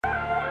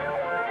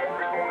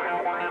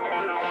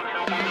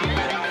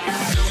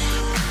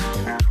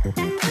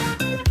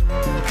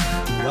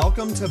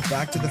Welcome to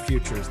Back to the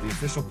Futures, the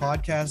official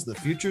podcast of the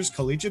Futures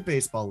Collegiate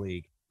Baseball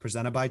League,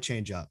 presented by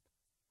ChangeUp.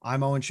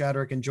 I'm Owen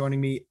Shadrick, and joining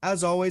me,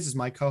 as always, is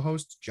my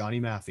co-host, Johnny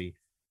Maffey.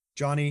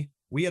 Johnny,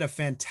 we had a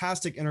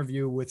fantastic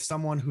interview with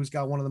someone who's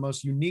got one of the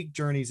most unique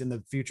journeys in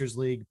the Futures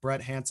League,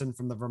 Brett Hansen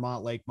from the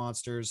Vermont Lake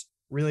Monsters.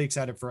 Really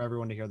excited for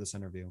everyone to hear this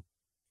interview.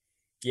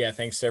 Yeah,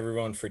 thanks to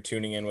everyone for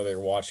tuning in, whether you're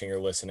watching or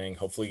listening.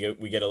 Hopefully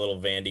we get a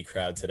little Vandy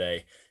crowd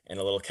today and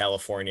a little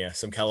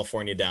some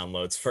California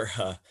downloads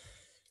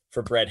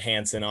for Brett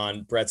Hansen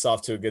on. Brett's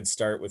off to a good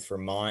start with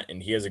Vermont,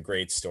 and he has a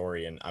great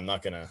story, and I'm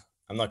not gonna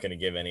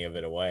give any of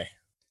it away.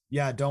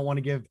 Yeah, don't want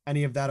to give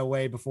any of that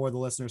away before the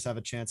listeners have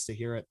a chance to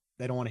hear it.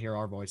 They don't want to hear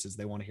our voices.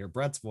 They want to hear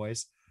Brett's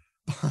voice.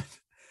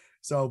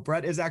 So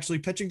Brett is actually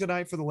pitching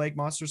tonight for the Lake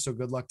Monsters, so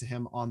good luck to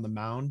him on the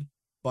mound.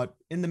 But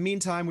in the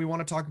meantime, we want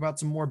to talk about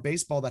some more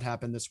baseball that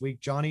happened this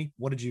week. Johnny,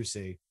 what did you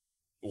see?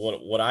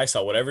 What I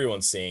saw, what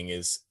everyone's seeing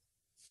is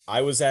I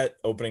was at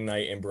opening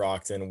night in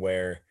Brockton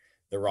where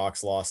the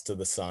Rocks lost to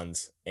the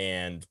Suns,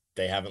 and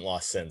they haven't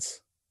lost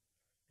since.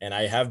 And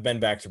I have been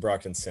back to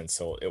Brockton since,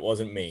 so it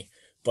wasn't me.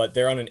 But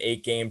they're on an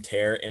 8-game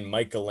tear, and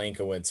Mike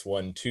Galenkowicz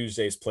won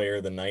Tuesday's Player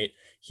of the Night.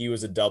 He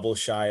was a double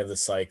shy of the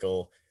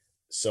cycle,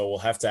 so we'll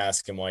have to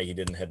ask him why he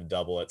didn't hit a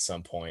double at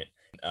some point.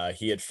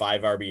 He had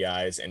 5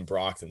 RBIs, and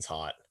Brockton's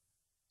hot.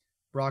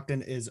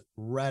 Brockton is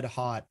red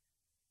hot.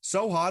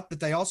 So hot that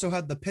they also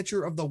had the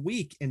pitcher of the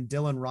week in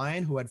Dylan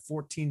Ryan, who had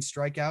 14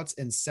 strikeouts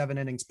in 7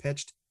 innings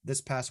pitched this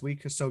past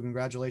week. So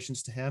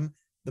congratulations to him.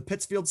 The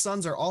Pittsfield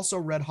Suns are also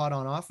red hot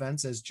on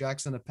offense as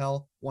Jackson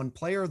Appel won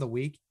Player of the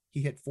Week.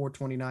 He hit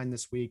 .429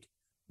 this week.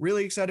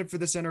 Really excited for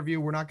this interview.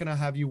 We're not going to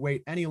have you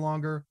wait any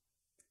longer.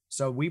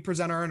 So we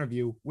present our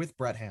interview with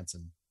Brett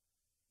Hansen.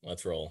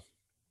 Let's roll.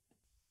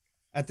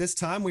 At this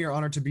time, we are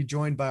honored to be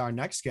joined by our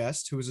next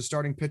guest, who is a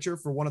starting pitcher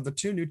for one of the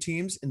 2 new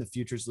teams in the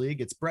Futures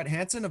League. It's Brett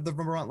Hansen of the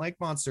Vermont Lake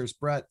Monsters.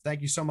 Brett,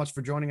 thank you so much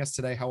for joining us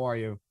today. How are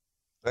you?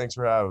 Thanks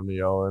for having me,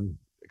 Owen.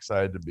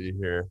 Excited to be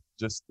here.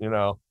 Just,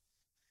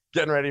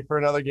 getting ready for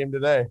another game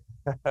today.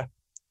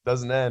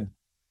 Doesn't end.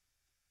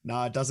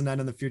 No, it doesn't end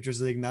in the Futures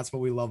League, and that's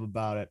what we love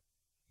about it.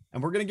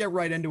 And we're going to get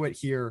right into it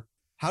here.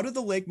 How did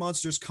the Lake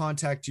Monsters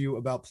contact you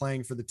about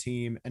playing for the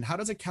team, and how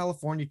does a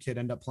California kid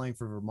end up playing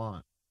for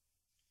Vermont?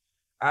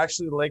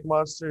 Actually, the Lake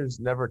Monsters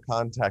never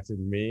contacted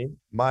me.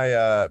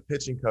 My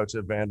pitching coach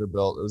at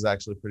Vanderbilt was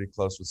actually pretty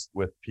close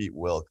with Pete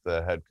Wilk,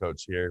 the head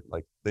coach here.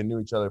 Like, they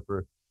knew each other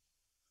for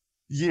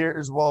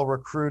years while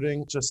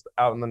recruiting just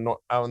out in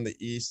the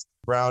East.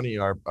 Brownie,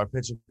 our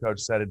pitching coach,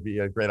 said it'd be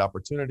a great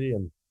opportunity,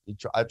 and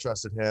I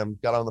trusted him.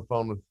 Got on the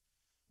phone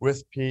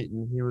with Pete,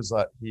 and he was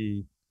like,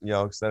 he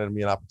extended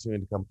me an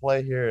opportunity to come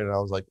play here, and I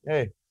was like,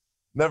 hey,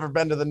 never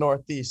been to the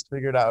Northeast.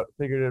 Figured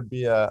it'd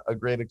be a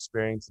great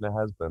experience, and it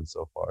has been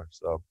so far.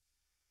 So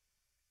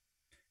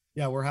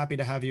yeah, we're happy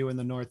to have you in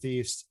the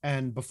Northeast.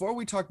 And before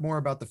we talk more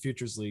about the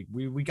Futures League,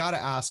 we got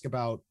to ask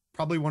about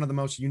probably one of the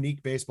most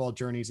unique baseball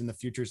journeys in the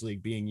Futures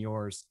League being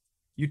yours.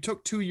 You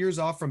took 2 years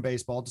off from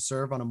baseball to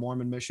serve on a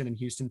Mormon mission in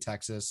Houston,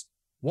 Texas.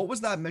 What was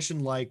that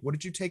mission like? What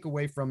did you take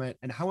away from it?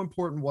 And how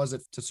important was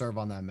it to serve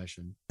on that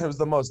mission? It was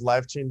the most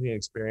life-changing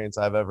experience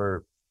I've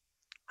ever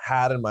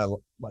had in my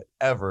life,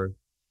 ever.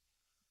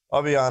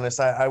 I'll be honest,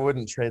 I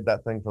wouldn't trade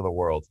that thing for the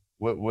world.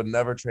 Would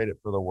never trade it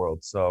for the world.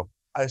 So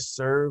I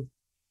served.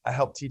 I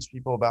helped teach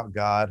people about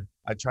God.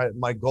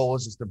 My goal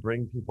was just to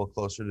bring people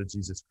closer to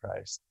Jesus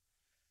Christ.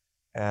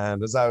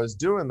 And as I was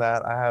doing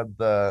that, I had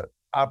the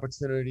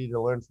opportunity to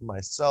learn for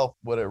myself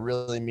what it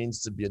really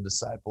means to be a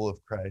disciple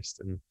of Christ.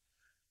 And,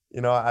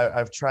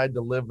 I've tried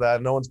to live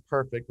that. No one's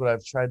perfect, but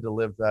I've tried to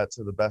live that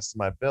to the best of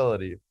my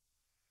ability.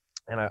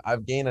 And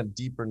I've gained a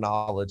deeper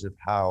knowledge of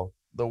how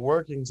the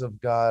workings of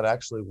God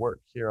actually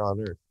work here on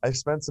earth. I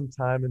spent some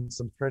time in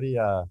some pretty,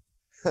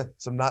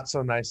 some not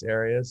so nice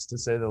areas, to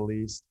say the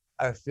least.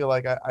 I feel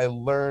like I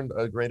learned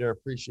a greater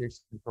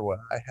appreciation for what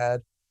I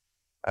had.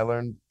 I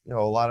learned, a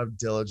lot of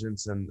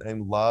diligence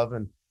and love.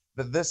 And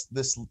that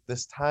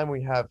this time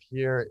we have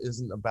here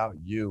isn't about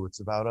you.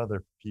 It's about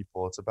other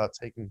people. It's about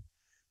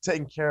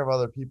taking care of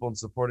other people and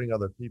supporting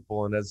other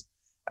people. And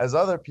as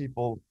other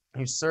people,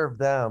 you serve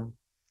them,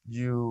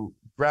 you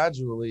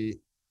gradually,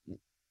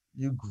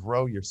 you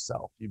grow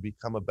yourself. You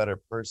become a better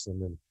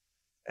person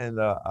and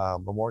a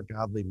more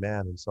godly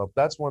man. And so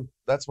that's one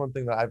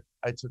thing that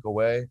I took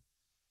away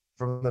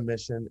from the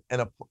mission,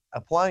 and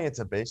applying it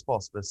to baseball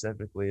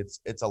specifically.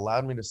 It's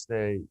allowed me to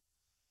stay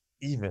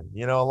even.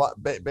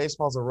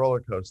 Baseball's a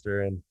roller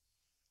coaster, and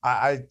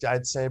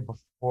I'd say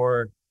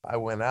before I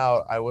went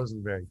out, I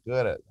wasn't very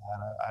good at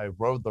that. I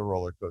rode the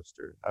roller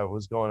coaster. I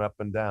was going up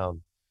and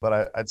down,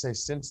 but I'd say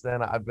since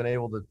then I've been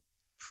able to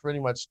pretty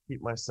much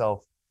keep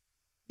myself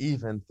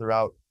even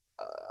throughout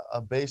a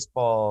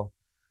baseball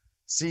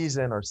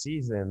season or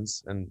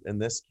seasons, and in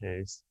this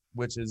case,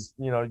 which is,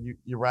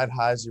 you ride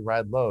highs, you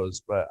ride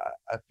lows, but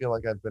I feel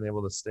like I've been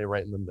able to stay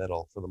right in the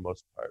middle for the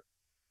most part.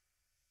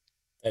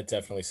 That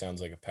definitely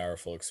sounds like a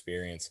powerful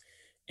experience.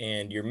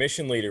 And your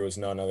mission leader was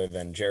none other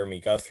than Jeremy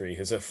Guthrie,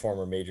 who's a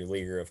former major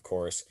leaguer, of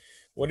course.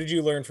 What did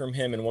you learn from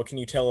him, and what can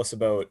you tell us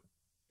about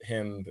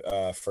him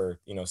for,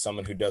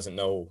 someone who doesn't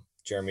know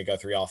Jeremy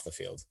Guthrie off the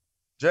field?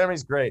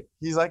 Jeremy's great.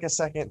 He's like a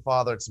second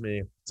father to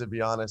me, to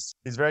be honest.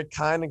 He's very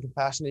kind and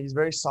compassionate. He's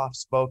very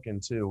soft-spoken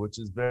too, which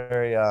is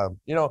very,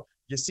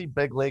 you see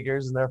big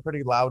leaguers and they're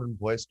pretty loud and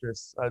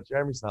boisterous.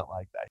 Jeremy's not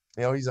like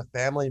that. He's a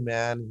family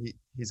man.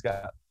 He's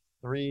got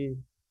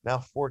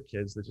 4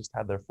 kids that just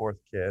had their 4th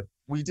kid.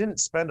 We didn't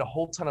spend a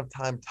whole ton of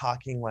time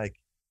talking like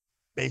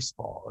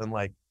baseball and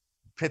like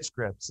pitch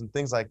grips and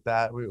things like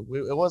that.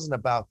 It wasn't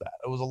about that.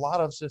 It was a lot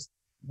of just,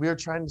 we were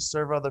trying to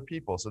serve other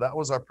people. So that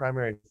was our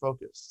primary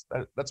focus.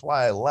 That's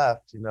why I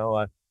left.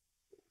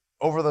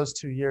 Over those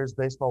 2 years,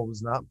 baseball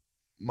was not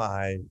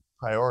my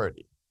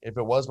priority. If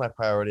it was my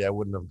priority, I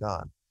wouldn't have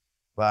gone,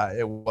 but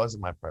it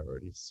wasn't my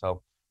priority.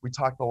 So we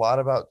talked a lot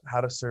about how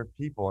to serve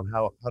people and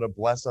how to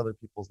bless other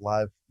people's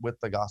lives with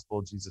the gospel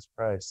of Jesus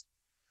Christ.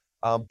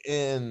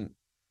 In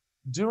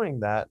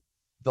doing that,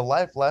 the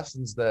life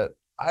lessons that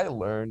I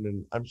learned,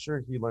 and I'm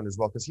sure he learned as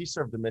well, because he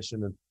served a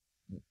mission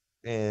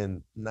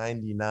in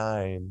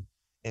 99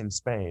 in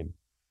Spain.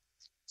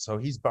 So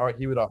he'd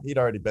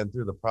already been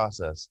through the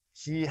process.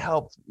 He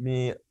helped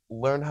me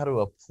learn how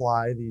to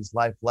apply these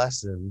life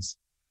lessons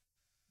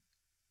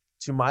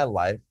to my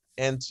life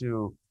and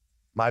to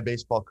my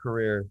baseball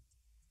career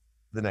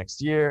the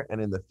next year and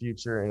in the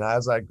future. And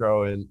as I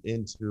grow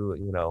into,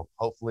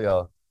 hopefully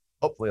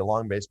a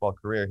long baseball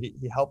career, he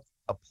helped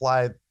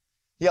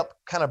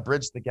kind of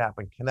bridge the gap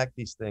and connect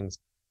these things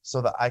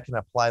so that I can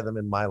apply them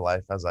in my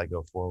life as I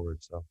go forward.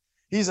 So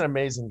he's an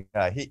amazing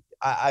guy.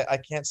 I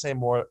can't say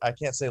more. I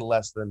can't say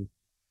less than,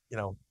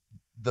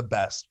 the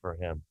best for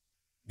him.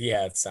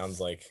 Yeah, it sounds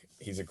like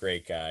he's a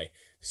great guy.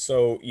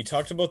 So you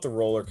talked about the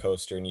roller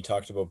coaster and you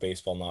talked about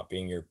baseball not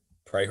being your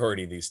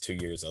priority these 2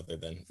 years, other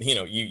than,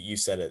 you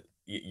said it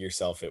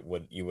yourself,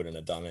 you wouldn't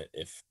have done it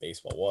if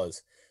baseball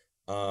was.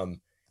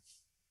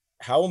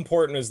 How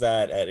important is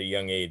that at a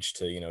young age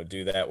to,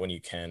 do that when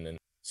you can? And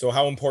so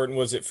how important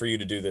was it for you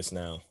to do this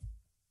now?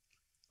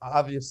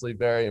 Obviously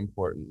very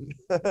important.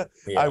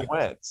 Yeah. I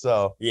went.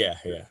 So, yeah.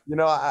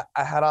 I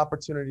had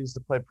opportunities to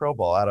play pro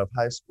ball out of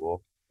high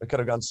school. I could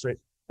have gone straight.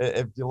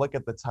 If you look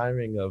at the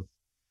timing of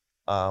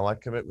my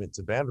commitment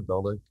to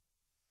Vanderbilt, I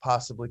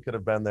possibly could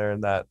have been there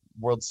in that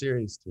World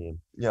Series team.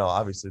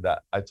 Obviously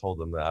that I told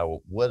them that I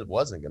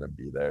wasn't going to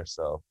be there.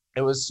 So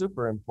it was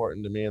super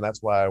important to me. And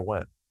that's why I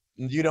went.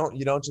 You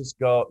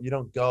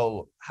don't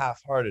go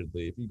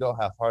half-heartedly. If you go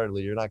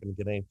half-heartedly, you're not going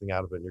to get anything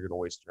out of it and you're going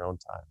to waste your own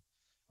time.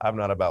 I'm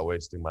not about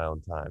wasting my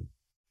own time.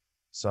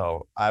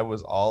 So I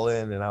was all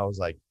in and I was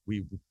like,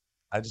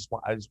 I just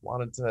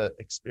wanted to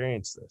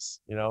experience this.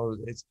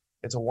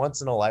 It's a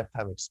once in a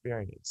lifetime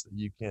experience that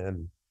you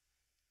can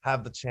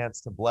have the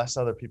chance to bless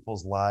other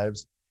people's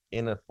lives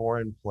in a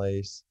foreign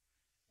place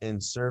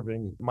in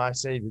serving my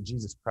Savior,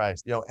 Jesus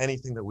Christ.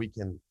 Anything that we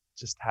can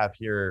just have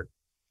here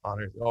on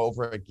earth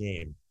over a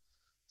game.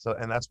 So,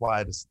 and that's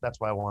why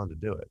I wanted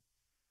to do it.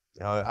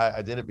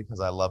 I did it because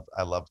I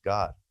loved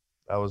God.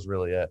 That was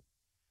really it.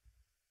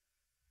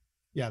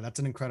 Yeah, that's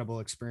an incredible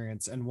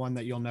experience and one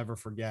that you'll never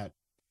forget.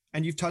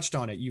 And you've touched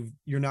on it.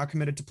 You're now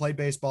committed to play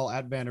baseball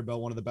at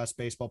Vanderbilt, one of the best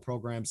baseball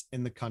programs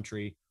in the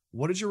country.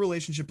 What is your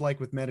relationship like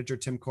with manager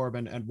Tim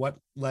Corbin, and what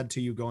led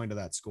to you going to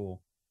that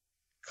school?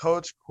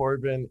 Coach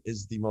Corbin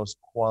is the most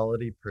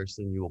quality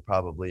person you will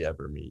probably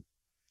ever meet.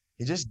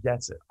 He just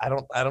gets it. I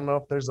don't know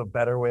if there's a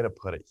better way to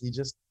put it. He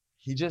just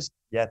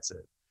gets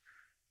it.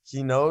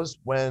 He knows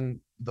when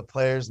the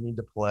players need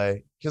to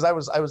play, because I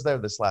was there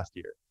this last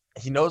year.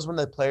 He knows when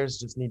the players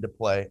just need to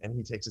play, and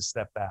he takes a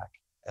step back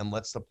and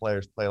lets the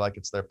players play like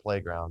it's their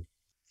playground.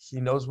 He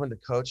knows when to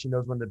coach. He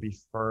knows when to be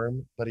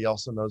firm, but he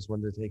also knows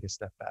when to take a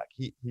step back.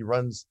 He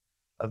runs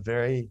a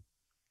very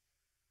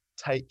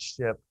tight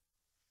ship,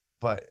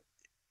 but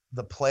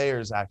the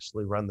players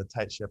actually run the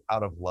tight ship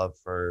out of love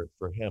for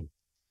him.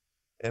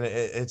 And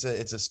it's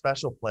a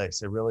special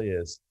place. It really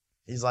is.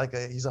 He's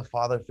a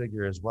father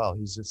figure as well.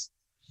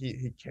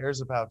 He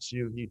cares about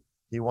you.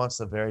 He wants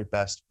the very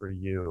best for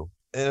you.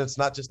 And it's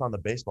not just on the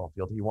baseball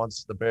field. He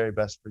wants the very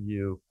best for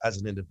you as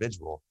an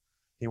individual.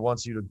 He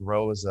wants you to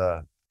grow as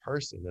a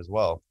person as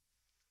well,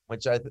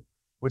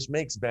 which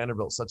makes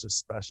Vanderbilt such a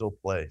special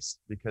place,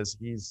 because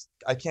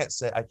I can't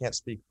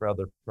speak for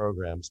other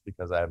programs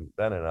because I haven't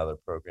been in other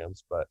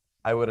programs, but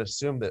I would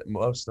assume that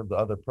most of the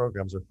other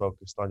programs are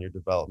focused on your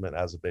development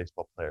as a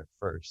baseball player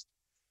first.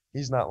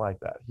 He's not like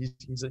that.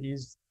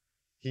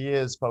 He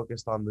is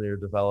focused on your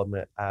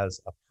development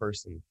as a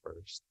person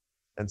first,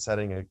 and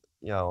setting a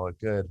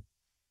good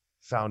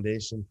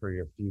foundation for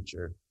your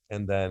future.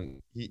 And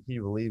then he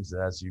believes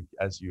that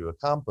as you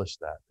accomplish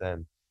that,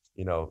 then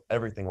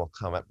everything will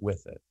come up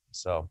with it.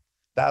 So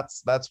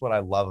that's what I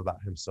love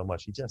about him so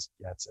much. He just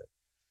gets it.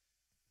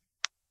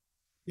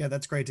 Yeah,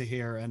 that's great to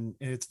hear. And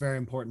it's very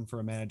important for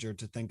a manager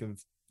to think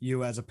of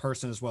you as a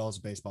person as well as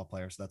a baseball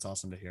player. So that's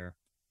awesome to hear.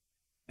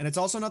 And it's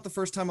also not the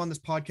first time on this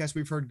podcast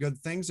we've heard good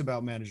things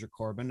about manager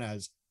Corbin,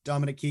 as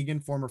Dominic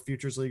Keegan, former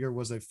Futures Leaguer,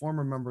 was a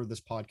former member of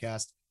this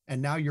podcast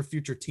and now your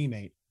future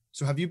teammate.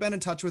 So have you been in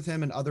touch with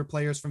him and other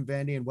players from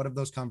Vandy, and what have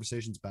those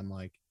conversations been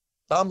like?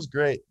 Dom's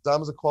great.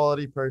 Dom's a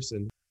quality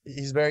person.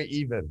 He's very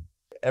even.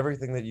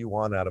 Everything that you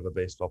want out of a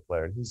baseball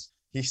player. And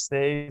he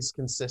stays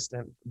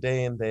consistent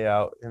day in, day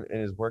out in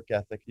his work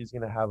ethic. He's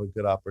going to have a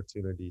good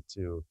opportunity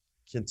to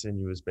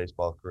continue his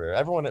baseball career.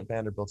 Everyone at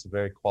Vanderbilt's a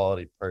very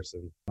quality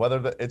person,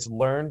 whether it's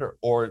learned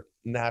or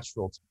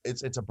natural.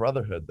 It's a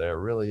brotherhood there.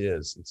 It really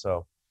is. And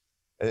so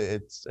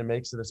it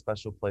makes it a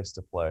special place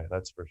to play.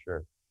 That's for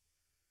sure.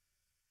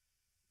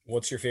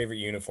 What's your favorite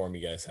uniform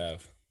you guys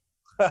have?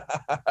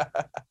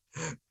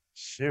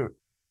 Shoot.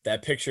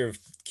 That picture of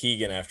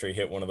Keegan after he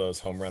hit one of those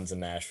home runs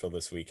in Nashville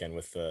this weekend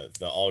with the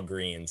all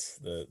greens,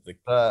 the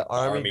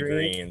Army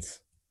greens.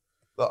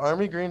 The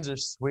Army greens are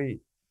sweet.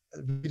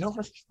 We don't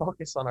really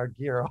focus on our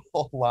gear a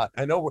whole lot.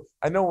 I know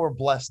we're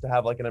blessed to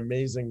have like an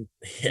amazing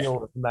deal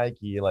with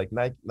Nike. Like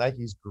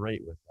Nike's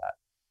great with that.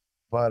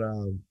 But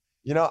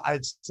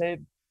I'd say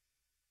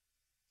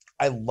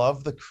I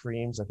love the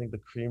creams. I think the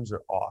creams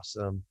are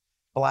awesome.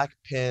 Black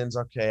pins,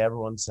 okay,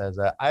 everyone says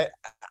that.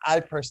 I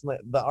personally,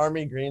 the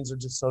Army greens are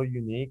just so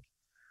unique,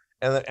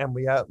 and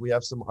we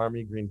have some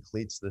Army green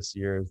cleats this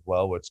year as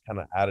well, which kind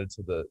of added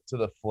to the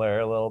flair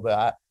a little bit.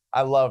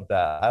 I love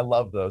that. I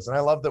love those, and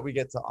I love that we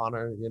get to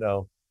honor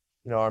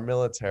our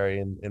military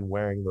in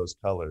wearing those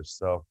colors.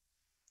 So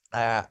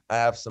I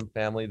have some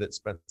family that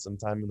spent some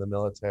time in the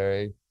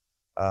military,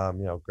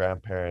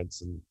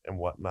 grandparents and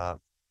whatnot.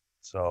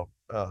 So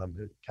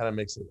it kind of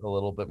makes it a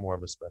little bit more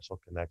of a special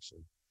connection.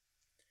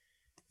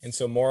 And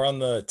so more on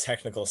the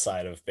technical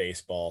side of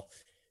baseball,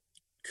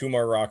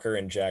 Kumar Rocker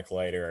and Jack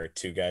Leiter are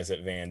two guys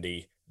at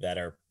Vandy that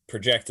are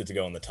projected to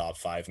go in the top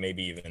 5,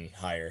 maybe even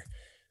higher.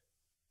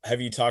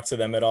 Have you talked to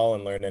them at all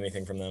and learned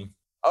anything from them?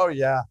 Oh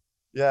yeah.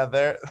 Yeah,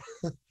 they're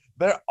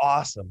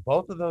awesome.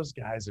 Both of those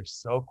guys are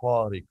so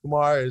quality.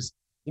 Kumar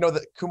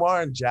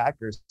and Jack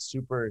are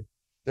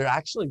they're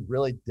actually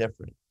really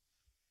different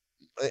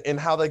in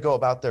how they go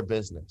about their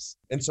business.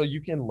 And so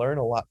you can learn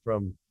a lot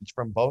from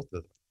both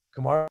of them.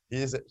 Kumar,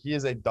 he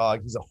is a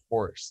dog. He's a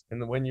horse.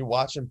 And when you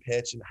watch him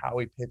pitch and how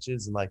he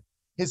pitches and like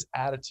his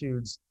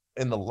attitudes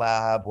in the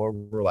lab where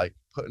we're like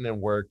putting in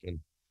work,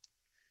 and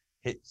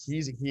he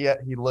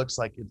looks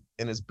like it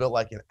and is built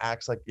like and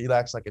acts like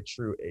a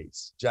true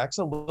ace. Jack's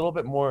a little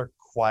bit more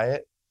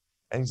quiet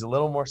and he's a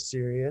little more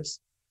serious,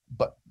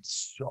 but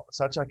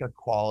such like a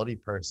quality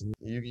person.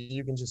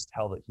 You can just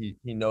tell that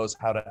he knows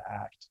how to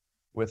act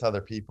with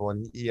other people,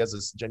 and he has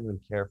this genuine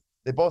care.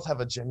 They both have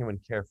a genuine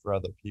care for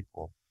other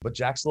people. But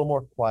Jack's a little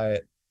more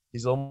quiet.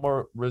 He's a little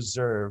more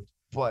reserved,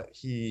 but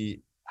he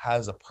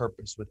has a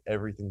purpose with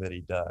everything that he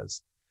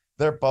does.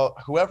 They're both,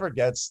 whoever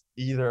gets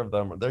either of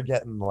them, they're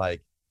getting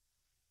like,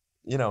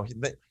 who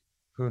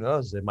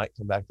knows? They might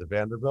come back to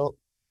Vanderbilt.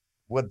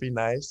 Would be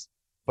nice.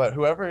 But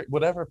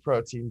whatever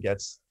pro team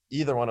gets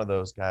either one of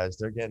those guys,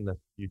 they're getting a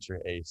future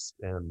ace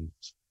in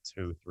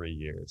 2-3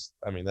 years.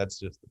 I mean, that's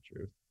just the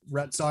truth.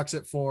 Red Sox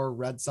at 4,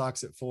 Red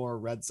Sox at 4,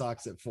 Red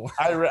Sox at 4.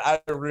 I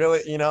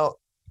really,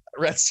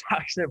 Red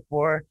Sox at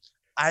 4.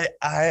 I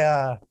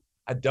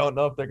don't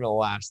know if they're gonna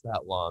last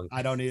that long.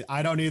 I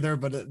don't either,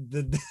 but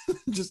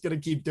just gonna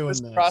keep doing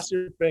this. Cross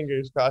your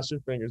fingers.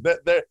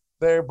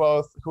 They're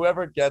both,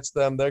 whoever gets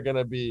them, they're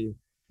gonna be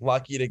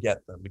lucky to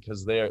get them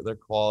because they're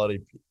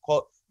quality,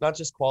 not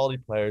just quality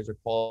players, they're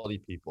quality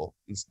people.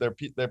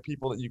 They're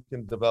people that you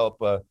can develop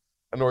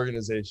an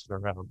organization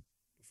around.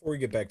 Before we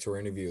get back to our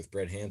interview with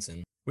Brett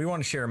Hansen, we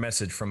want to share a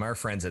message from our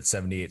friends at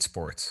 78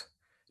 Sports.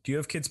 Do you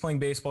have kids playing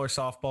baseball or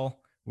softball?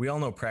 We all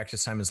know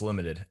practice time is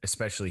limited,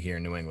 especially here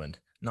in New England.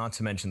 Not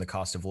to mention the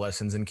cost of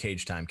lessons and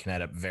cage time can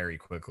add up very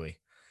quickly.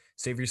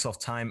 Save yourself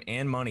time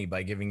and money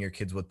by giving your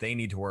kids what they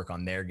need to work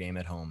on their game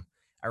at home.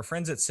 Our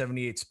friends at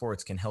 78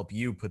 Sports can help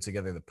you put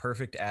together the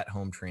perfect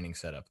at-home training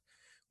setup.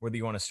 Whether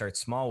you want to start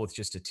small with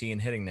just a tee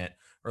and hitting net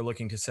or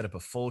looking to set up a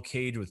full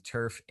cage with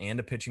turf and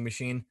a pitching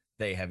machine,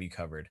 they have you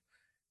covered.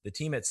 The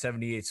team at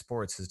 78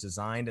 Sports has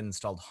designed and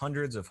installed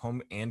hundreds of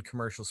home and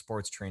commercial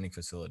sports training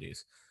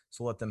facilities,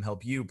 so let them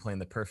help you plan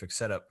the perfect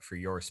setup for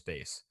your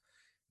space.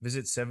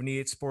 Visit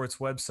 78 Sports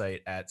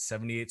website at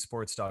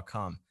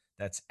 78sports.com.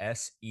 That's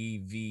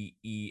SEVENTY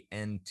 8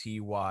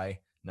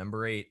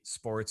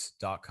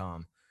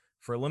 sports.com.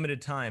 For a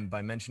limited time,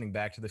 by mentioning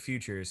Back to the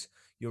Futures,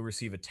 you'll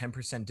receive a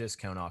 10%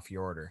 discount off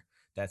your order.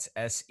 That's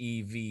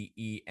SEVENTY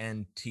 8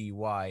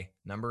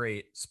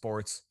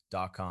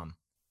 sports.com.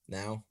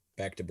 Now,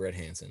 back to Brett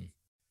Hansen.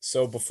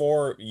 So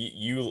before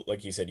you,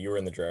 like you said, you were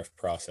in the draft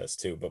process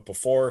too, but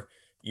before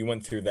you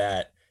went through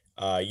that,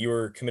 you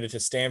were committed to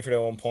Stanford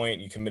at one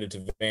point, you committed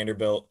to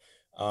Vanderbilt.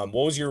 What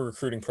was your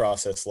recruiting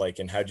process like,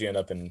 and how'd you end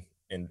up in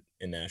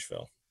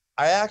Nashville?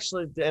 I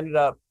actually ended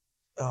up,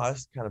 I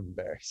was kind of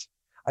embarrassed.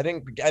 I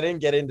didn't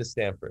get into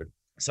Stanford.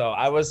 So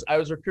I was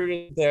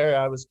recruited there.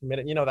 I was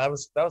committed. That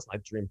was my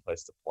dream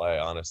place to play,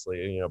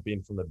 honestly,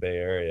 being from the Bay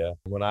Area.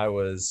 When I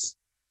was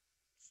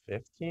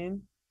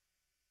 15,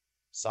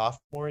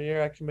 sophomore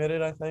year, I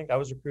committed, I think. I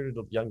was recruited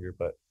younger,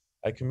 but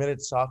I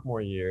committed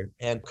sophomore year,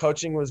 and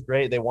coaching was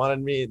great. They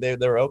wanted me, they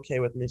were okay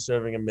with me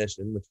serving a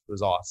mission, which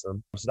was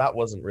awesome. So that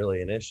wasn't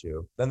really an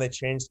issue. Then they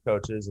changed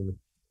coaches, and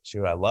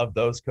shoot, I love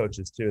those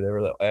coaches too. They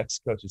were the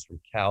ex-coaches from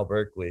Cal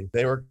Berkeley.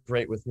 They were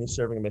great with me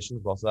serving a mission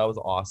as well, so that was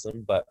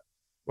awesome. But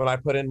when I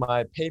put in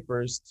my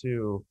papers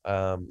to,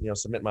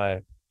 submit my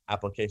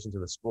application to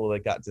the school, they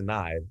got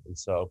denied. And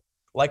so,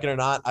 like it or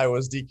not, I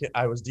was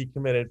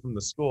decommitted from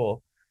the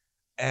school,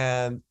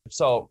 and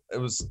so it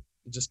was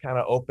just kind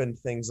of opened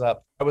things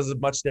up. I was a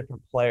much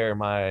different player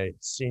my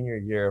senior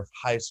year of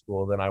high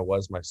school than I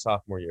was my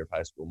sophomore year of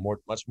high school.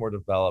 Much more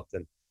developed,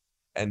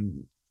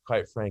 and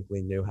quite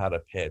frankly knew how to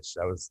pitch.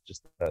 I was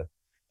just a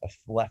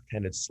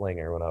left-handed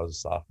slinger when I was a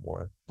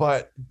sophomore.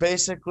 But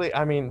basically,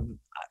 I mean,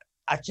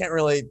 I can't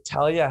really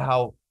tell you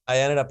how I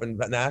ended up in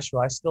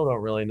Nashville. I still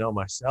don't really know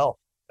myself.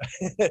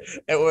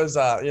 It was,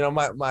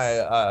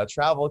 my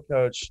travel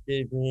coach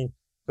gave me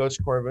Coach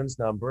Corbin's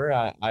number.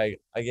 I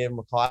gave him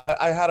a call.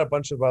 I had a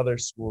bunch of other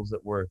schools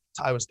that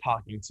I was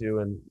talking to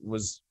and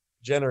was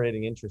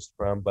generating interest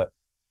from, but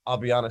I'll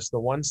be honest, the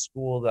one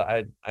school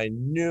that I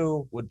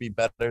knew would be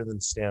better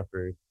than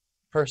Stanford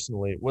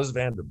personally was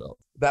Vanderbilt.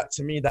 That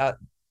to me, that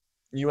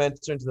you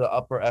enter into the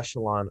upper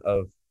echelon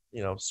of,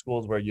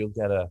 schools where you'll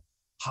get a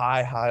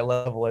high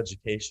level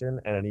education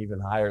and an even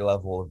higher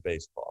level of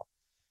baseball.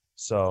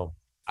 So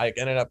I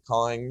ended up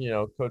calling,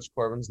 Coach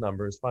Corbin's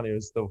number. It's funny. It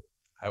was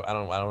I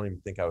don't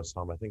even think I was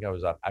home. I think I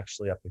was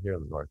actually up here in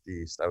the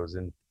Northeast. I was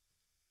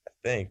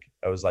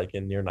like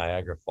in near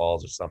Niagara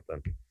Falls or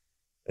something.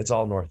 It's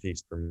all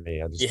Northeast for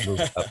me. I just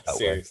moved up that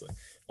seriously. way.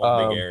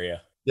 One big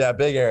area. Yeah,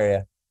 big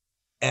area.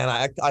 And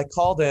I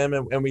called him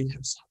and we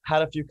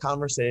had a few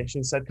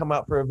conversations, said come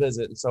out for a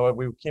visit. And so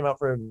we came out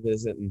for a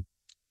visit and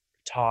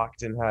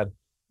talked and had,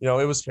 it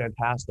was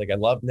fantastic. I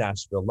loved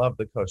Nashville, loved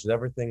the coaches.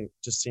 Everything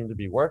just seemed to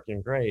be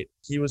working great.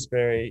 He was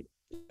very,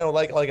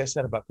 like I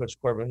said about Coach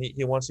Corbin,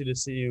 he wants you to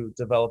see you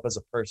develop as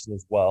a person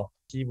as well.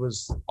 He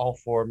was all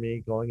for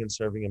me going and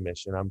serving a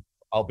mission.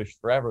 I'll be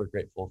forever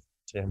grateful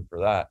to him for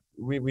that.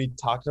 We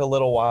talked a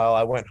little while.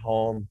 I went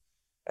home,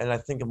 and I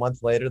think a month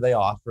later they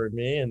offered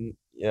me, and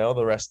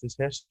the rest is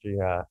history.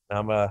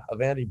 I'm a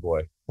Vandy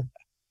boy.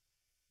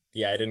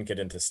 Yeah, I didn't get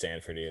into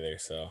Stanford either,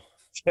 so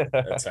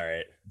that's all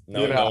right.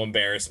 No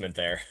embarrassment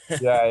there.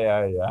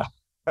 Yeah.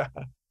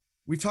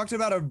 We talked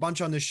about a bunch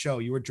on this show.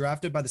 You were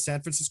drafted by the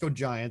San Francisco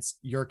Giants.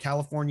 You're a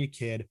California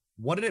kid.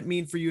 What did it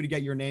mean for you to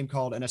get your name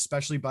called, and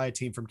especially by a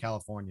team from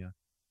California?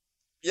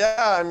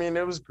 Yeah, I mean,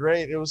 it was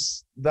great. It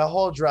was the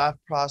whole draft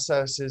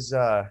process is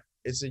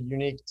it's a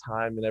unique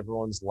time in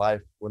everyone's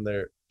life when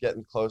they're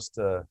getting close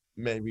to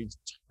maybe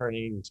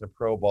turning to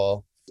pro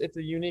ball. It's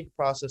a unique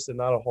process that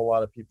not a whole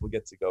lot of people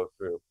get to go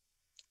through.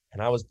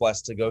 And I was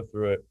blessed to go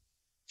through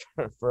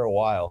it for a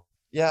while.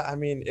 Yeah, I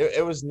mean,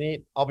 it was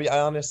neat. I'll be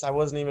honest, I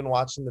wasn't even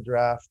watching the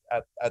draft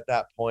at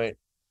that point.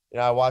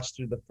 I watched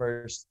through the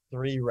first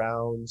 4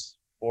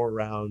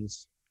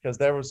 rounds, because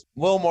there was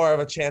a little more of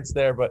a chance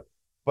there. But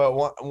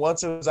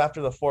once it was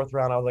after the 4th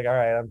round, I was like, all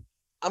right,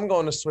 I'm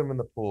going to swim in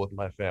the pool with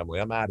my family.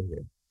 I'm out of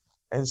here.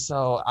 And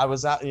so I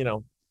was out, I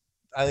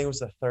think it was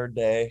the 3rd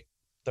day,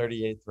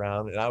 38th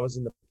round, and I was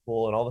in the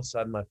pool, and all of a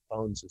sudden my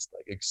phone's just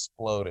like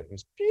exploding. It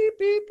was beep,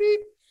 beep, beep.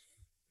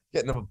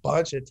 Getting a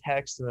bunch of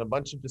texts and a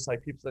bunch of just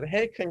like people said,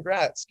 hey,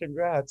 congrats.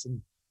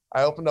 And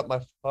I opened up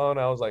my phone.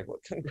 I was like,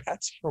 what,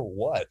 congrats for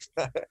what?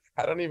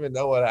 I don't even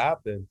know what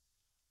happened.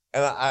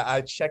 And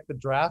I checked the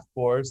draft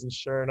boards, and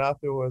sure enough,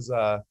 it was,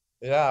 I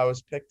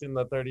was picked in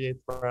the 38th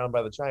round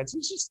by the Giants.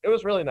 It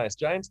was really nice.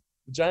 The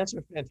Giants are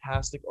a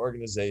fantastic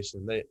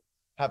organization. They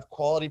have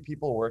quality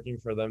people working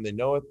for them. They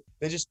know it.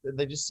 They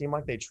just seem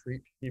like they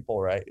treat people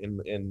right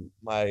in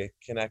my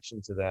connection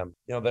to them.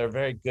 They're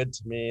very good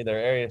to me. Their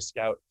area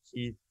scout,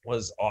 Keith,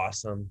 was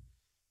awesome.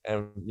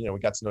 And, we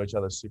got to know each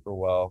other super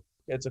well.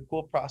 It's a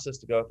cool process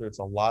to go through. It's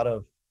a lot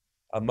of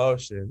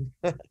emotion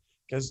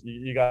because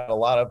you got a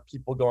lot of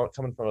people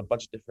coming from a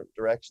bunch of different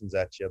directions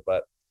at you.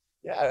 But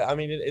yeah, I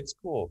mean, it's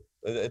cool.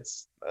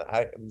 There's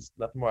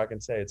nothing more I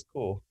can say. It's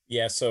cool.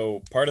 Yeah.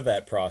 So part of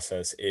that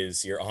process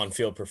is your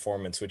on-field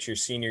performance, which your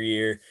senior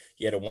year,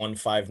 you had a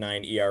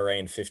 1.59 ERA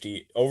and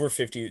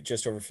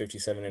just over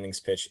 57 innings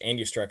pitched, and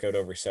you struck out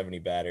over 70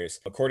 batters.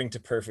 According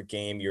to Perfect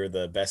Game, you're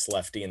the best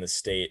lefty in the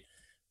state.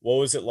 What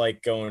was it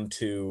like going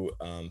to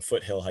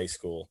Foothill High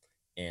School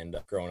and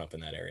growing up in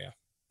that area?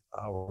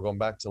 Oh, we're going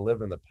back to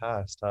live in the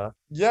past, huh?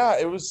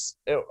 Yeah,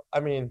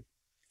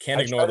 can't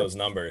ignore those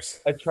numbers.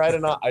 I try to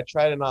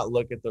not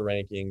look at the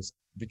rankings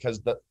because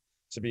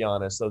to be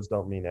honest, those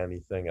don't mean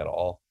anything at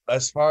all.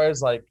 As far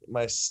as like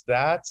my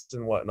stats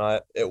and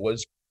whatnot, it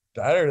was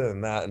better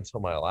than that until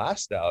my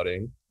last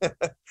outing.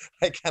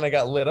 I kind of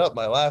got lit up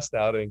my last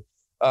outing.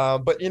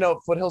 But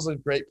Foothill's a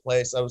great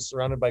place. I was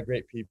surrounded by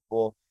great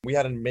people. We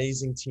had an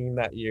amazing team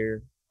that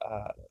year.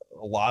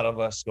 A lot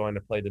of us going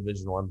to play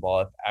Division I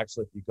ball.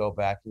 If you go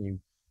back and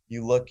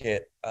you look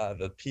at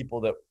the people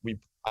that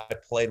I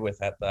played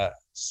with at that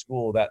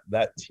school,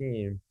 that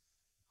team,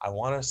 I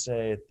want to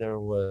say there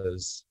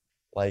was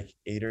like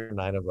 8 or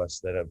 9 of us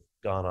that have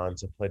gone on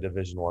to play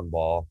Division I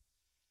ball,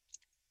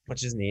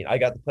 which is neat. I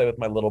got to play with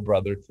my little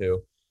brother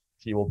too.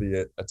 He will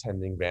be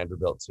attending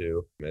Vanderbilt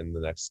too in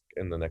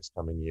the next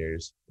coming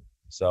years.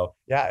 So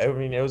yeah, I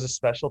mean, it was a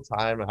special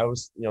time. I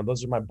was,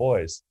 those are my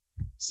boys.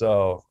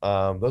 So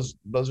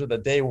those are the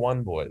day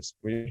one boys.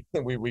 We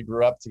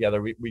grew up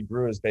together. We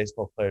grew as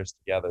baseball players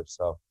together.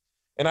 So,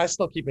 and I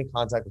still keep in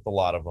contact with a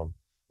lot of them,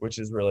 which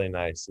is really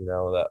nice.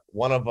 That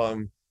one of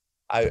them,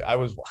 I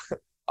was,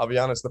 I'll be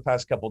honest, the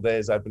past couple of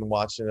days I've been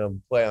watching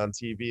him play on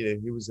TV.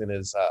 He was in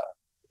his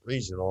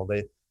regional.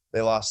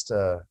 They lost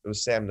to, it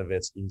was Sam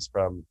Nowitzki.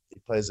 He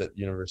plays at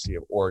University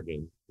of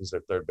Oregon. He's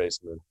their third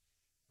baseman,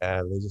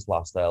 and they just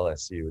lost to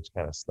LSU, which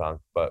kind of stunk.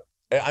 But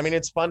I mean,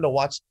 it's fun to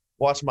watch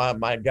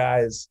my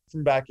guys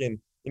from back in,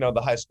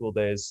 the high school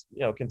days,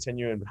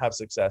 continue and have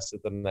success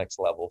at the next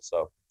level.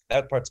 So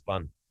that part's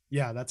fun.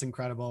 Yeah, that's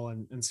incredible.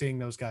 And seeing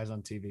those guys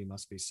on TV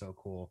must be so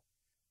cool.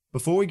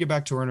 Before we get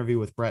back to our interview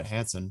with Brett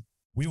Hansen,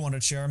 we want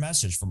to share a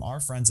message from our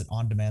friends at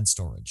On Demand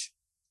Storage.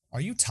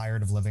 Are you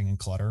tired of living in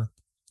clutter?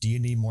 Do you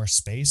need more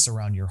space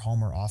around your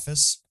home or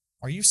office?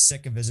 Are you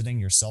sick of visiting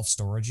your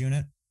self-storage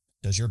unit?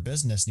 Does your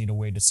business need a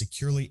way to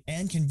securely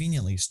and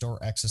conveniently store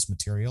excess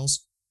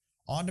materials?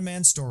 On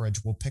Demand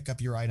Storage will pick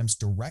up your items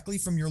directly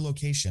from your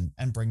location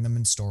and bring them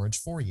in storage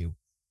for you.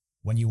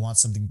 When you want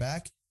something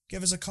back,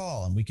 give us a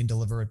call and we can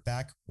deliver it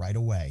back right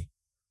away.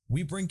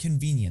 We bring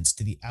convenience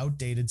to the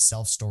outdated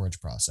self-storage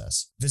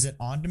process. Visit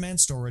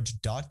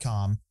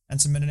ondemandStorage.com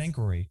and submit an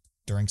inquiry.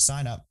 During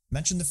sign-up,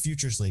 mention the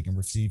Futures League and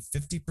receive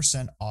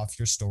 50% off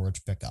your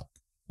storage pickup.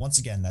 Once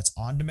again, that's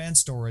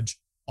ondemandStorage,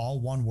 all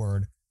one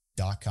word,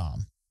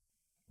 .com.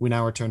 We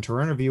now return to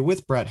our interview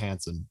with Brett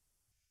Hansen.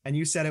 And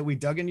you said it, we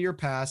dug into your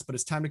past, but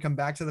it's time to come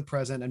back to the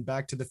present and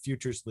back to the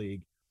Futures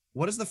League.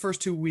 What has the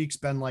first 2 weeks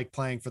been like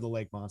playing for the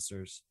Lake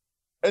Monsters?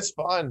 It's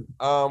fun.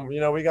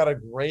 We got a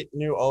great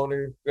new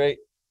owner, great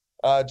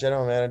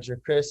general manager,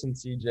 Chris and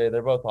CJ.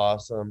 They're both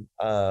awesome.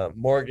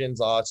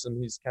 Morgan's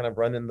awesome. He's kind of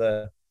running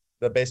the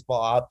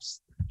baseball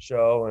ops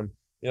show, and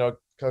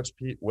Coach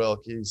Pete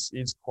Wilk,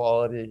 he's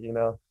quality.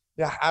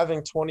 Yeah,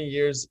 having 20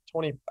 years,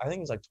 I think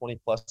he's like 20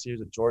 plus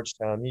years at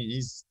Georgetown.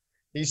 He's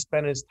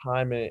spent his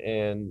time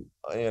in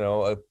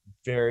a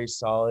very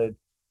solid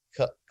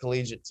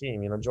collegiate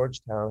team.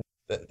 Georgetown,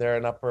 they're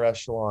an upper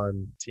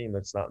echelon team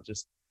that's not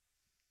just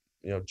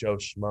Joe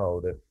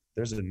Schmo. That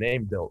there's a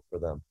name built for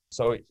them.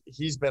 So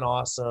he's been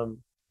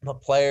awesome. The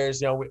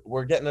players,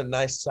 we're getting a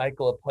nice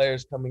cycle of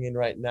players coming in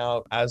right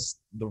now as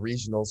the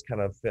regionals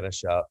kind of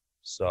finish up.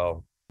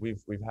 So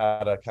we've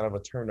had a kind of a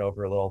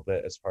turnover a little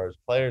bit as far as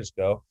players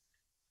go.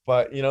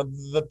 But,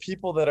 the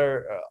people that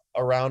are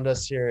around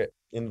us here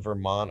in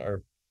Vermont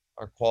are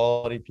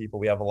quality people.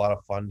 We have a lot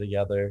of fun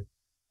together.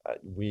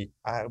 We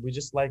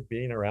just like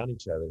being around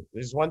each other. If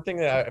there's one thing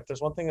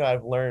that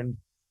I've learned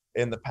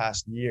in the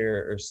past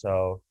year or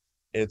so,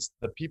 it's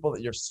the people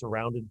that you're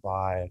surrounded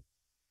by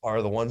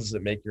are the ones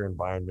that make your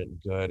environment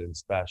good and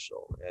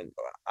special. And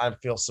I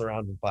feel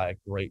surrounded by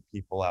great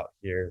people out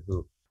here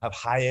who have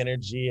high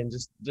energy and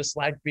just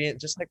like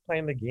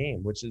playing the game,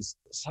 which is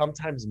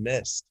sometimes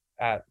missed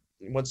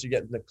once you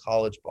get into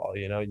college ball.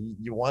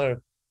 You want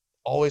to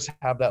always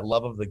have that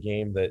love of the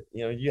game that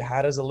you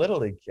had as a little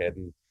league kid,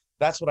 and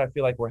that's what I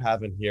feel like we're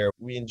having here.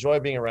 We enjoy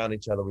being around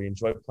each other, we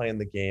enjoy playing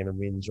the game, and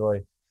we enjoy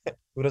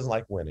who doesn't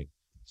like winning.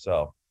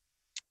 So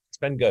it's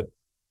been good.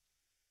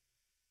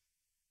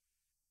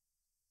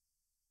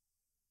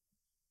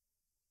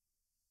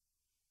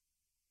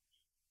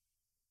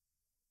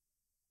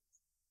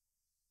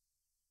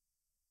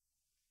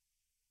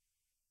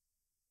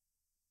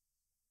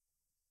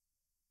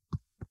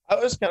 I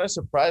was kind of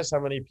surprised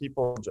how many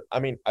people. I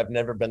mean, I've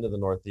never been to the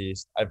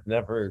Northeast. I've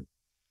never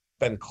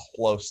been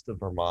close to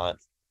Vermont.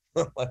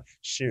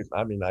 Shoot,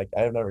 I mean,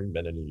 I've never even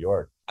been to New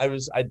York. I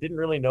didn't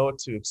really know what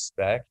to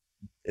expect.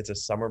 It's a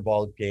summer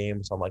ball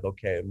game, so I'm like,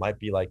 okay, it might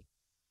be like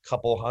a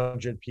couple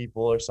hundred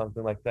people or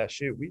something like that.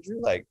 Shoot, we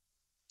drew like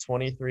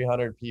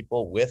 2,300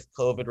 people with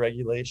COVID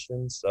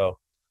regulations, so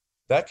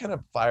that kind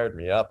of fired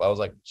me up. I was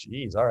like,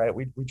 geez, all right,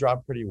 we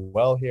dropped pretty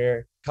well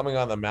here. Coming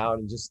on the mound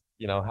and just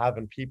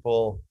having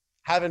people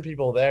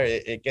there,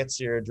 it gets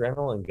your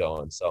adrenaline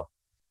going. So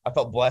I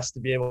felt blessed to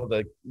be able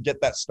to get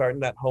that start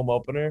in that home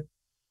opener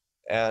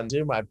and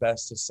do my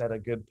best to set a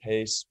good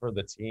pace for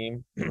the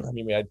team. I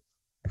mean, we had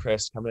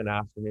Chris come in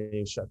after me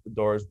and shut the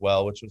doors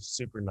well, which was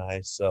super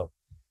nice. So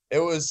it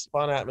was a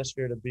fun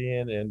atmosphere to be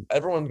in, and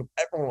everyone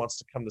wants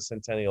to come to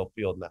Centennial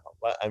Field now.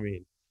 I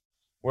mean,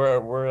 we're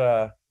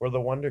the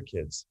wonder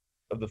kids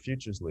of the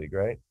Futures League,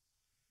 right?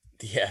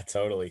 Yeah,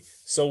 totally.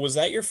 So was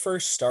that your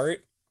first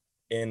start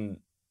in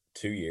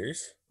 2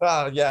 years?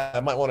 Yeah, I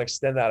might want to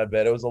extend that a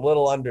bit. It was a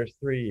little under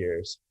 3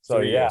 years. So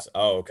 3 years.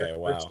 Oh, okay.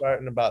 Wow. We're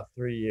starting about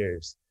 3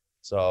 years.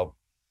 So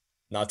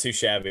not too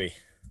shabby.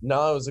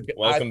 No, it was a good.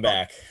 Welcome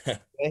back.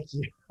 Thank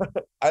you.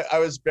 I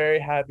was very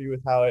happy with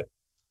how it.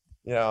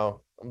 I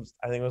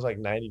think it was like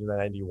 90 to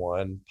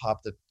 91.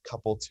 Popped a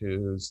couple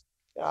twos.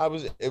 Yeah,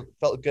 it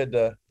felt good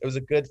it was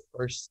a good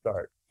first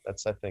start.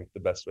 That's, I think, the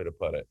best way to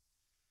put it.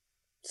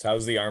 So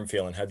how's the arm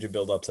feeling? How'd you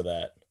build up to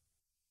that?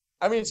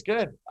 I mean, it's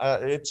good.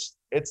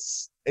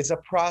 It's a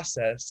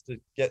process to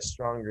get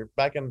stronger.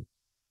 Back in,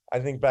 I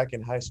think back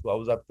in high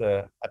school,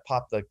 I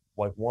popped like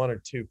 1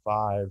 or 2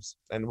 5s,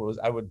 and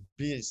I would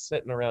be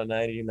sitting around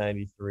 90,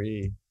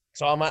 93.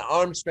 So on my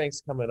arm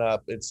strength's coming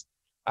up.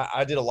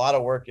 I did a lot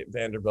of work at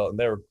Vanderbilt, and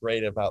they were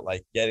great about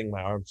like getting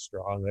my arms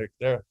strong.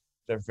 They're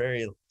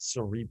very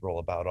cerebral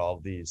about all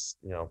of these,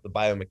 the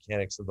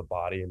biomechanics of the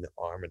body and the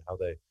arm and how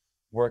they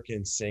work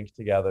in sync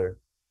together.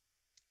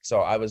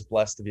 So I was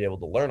blessed to be able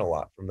to learn a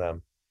lot from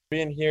them.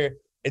 Being here,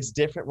 it's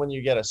different when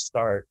you get a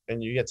start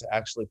and you get to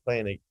actually play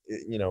in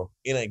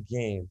a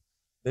game.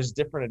 There's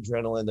different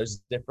adrenaline.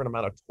 There's a different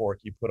amount of torque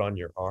you put on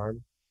your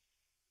arm.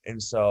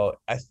 And so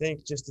I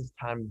think just as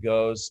time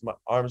goes, my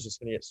arm's just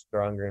gonna get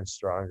stronger and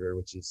stronger,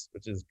 which is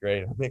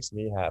great. It makes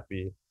me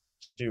happy.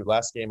 Shoot,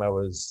 I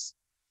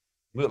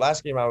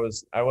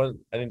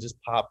didn't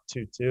just pop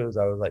 2 2s.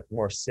 I was like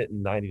more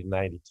sitting 90 to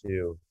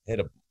 92, hit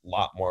a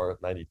lot more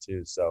with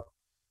 92. So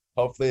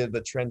hopefully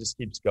the trend just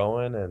keeps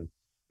going and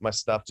my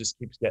stuff just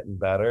keeps getting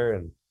better.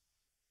 And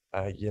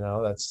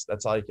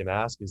that's all you can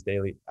ask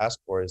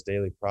for is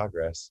daily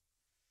progress.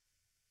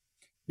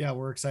 Yeah,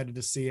 we're excited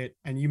to see it.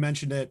 And you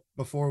mentioned it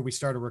before we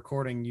started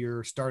recording.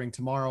 You're starting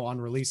tomorrow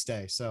on release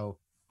day. So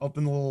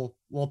hoping the little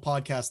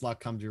podcast luck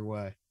comes your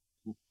way.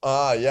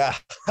 Yeah.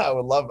 I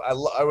would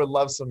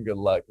love some good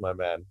luck, my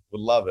man.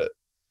 Would love it.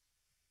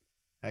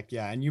 Heck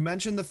yeah. And you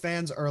mentioned the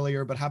fans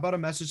earlier, but how about a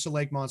message to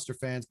Lake Monster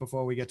fans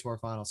before we get to our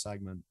final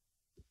segment?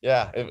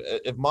 Yeah,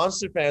 if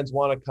Monster fans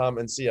want to come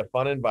and see a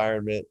fun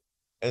environment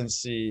and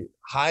see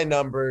high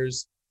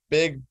numbers,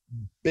 big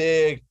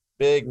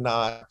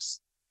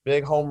knocks,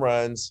 big home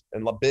runs,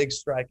 and big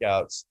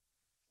strikeouts,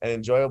 and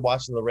enjoy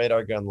watching the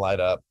radar gun light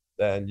up,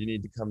 then you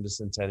need to come to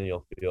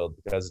Centennial Field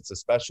because it's a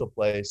special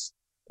place.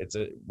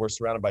 We're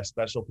surrounded by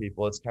special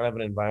people. It's kind of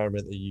an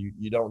environment that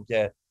you don't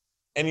get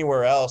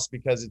anywhere else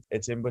because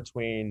it's in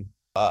between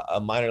a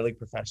minor league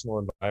professional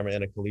environment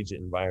and a collegiate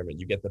environment.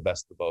 You get the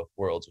best of both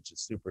worlds, which is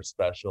super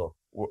special.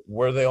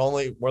 We're the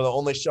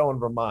only show in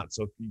Vermont,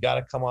 so you got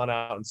to come on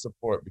out and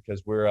support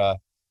because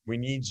we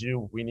need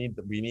you. We need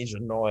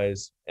your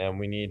noise, and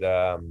we need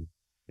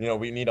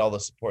we need all the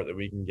support that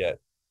we can get.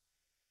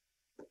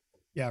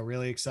 Yeah,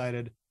 really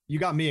excited. You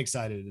got me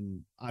excited,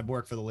 and I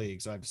work for the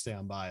league, so I have to stay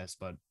unbiased,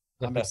 but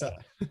I'm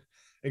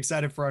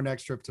excited for our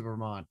next trip to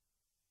Vermont.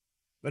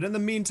 But in the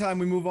meantime,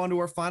 we move on to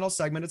our final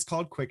segment. It's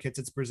called Quick Hits.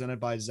 It's presented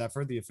by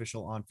Zephyr, the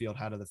official on-field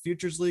hat of the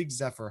Futures League.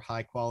 Zephyr,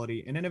 high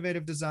quality and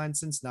innovative design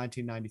since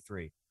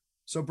 1993.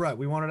 So, Brett,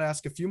 we wanted to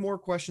ask a few more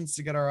questions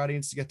to get our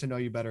audience to get to know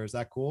you better. Is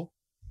that cool?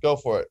 Go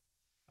for it.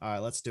 All right,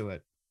 let's do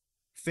it.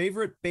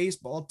 Favorite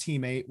baseball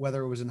teammate,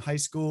 whether it was in high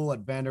school, at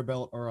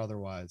Vanderbilt, or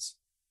otherwise?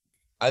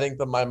 I think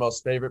my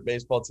most favorite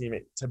baseball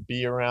teammate to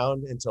be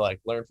around and to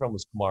learn from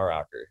was Kumar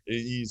Rocker.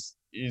 He's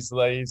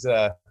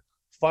a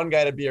fun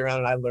guy to be around,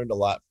 and I learned a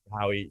lot from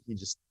how he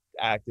just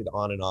acted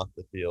on and off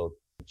the field,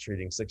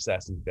 treating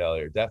success and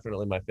failure.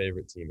 Definitely my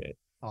favorite teammate.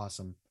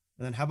 Awesome.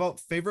 And then how about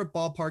favorite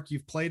ballpark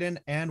you've played in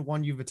and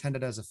one you've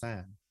attended as a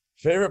fan?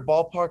 Favorite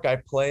ballpark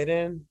I played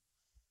in?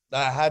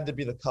 That had to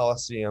be the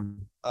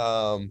Coliseum.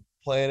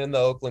 Playing in the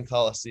Oakland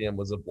Coliseum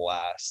was a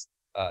blast.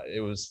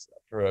 It was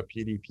for a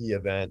PDP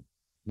event.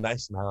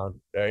 Nice mound,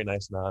 very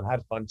nice mound.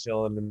 Had fun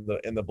chilling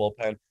in the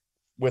bullpen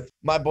with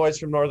my boys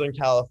from Northern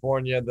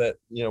California that,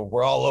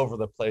 we're all over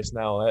the place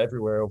now,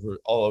 everywhere,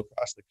 all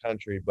across the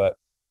country, but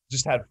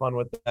just had fun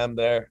with them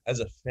there.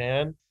 As a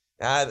fan,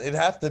 it'd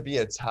have to be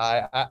a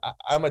tie.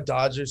 I'm a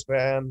Dodgers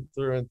fan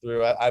through and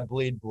through. I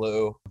bleed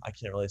blue. I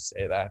can't really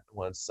say that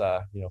once,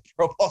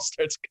 pro ball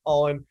starts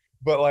calling,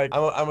 but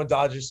I'm a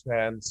Dodgers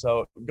fan.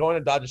 So going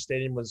to Dodger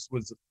Stadium was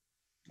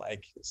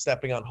like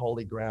stepping on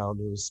holy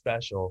ground. It was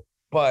special.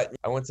 But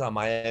I went to a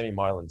Miami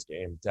Marlins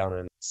game down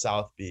in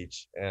South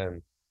Beach,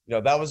 and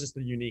that was just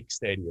a unique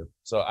stadium.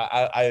 So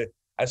I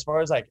as far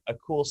as a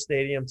cool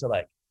stadium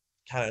to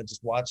kind of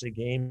just watch a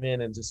game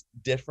in and just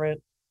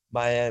different,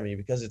 Miami,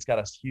 because it's got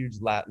a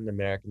huge Latin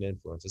American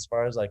influence. As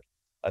far as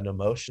an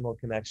emotional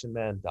connection,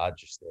 man,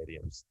 Dodger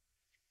stadiums.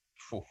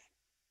 Whew.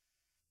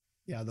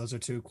 Yeah, those are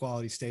two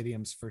quality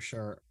stadiums for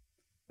sure.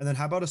 And then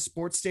how about a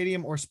sports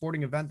stadium or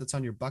sporting event that's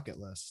on your bucket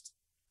list?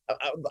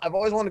 I've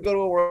always wanted to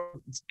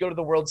go to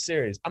the World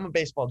Series. I'm a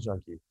baseball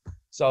junkie,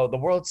 so the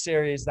World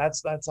Series,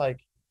 that's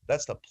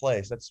the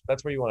place.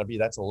 That's where you want to be.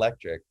 That's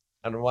electric.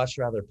 I'd much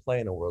rather play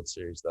in a World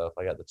Series though if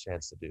I got the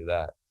chance to do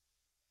that.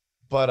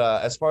 But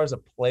as far as a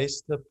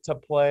place to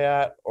play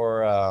at,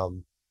 or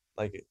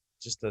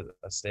just a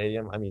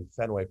stadium, I mean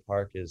Fenway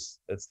Park it's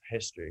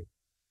history.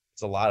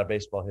 It's a lot of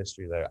baseball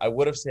history there. I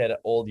would have said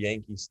Old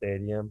Yankee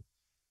Stadium.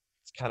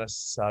 It kind of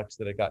sucks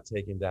that it got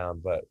taken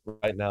down, but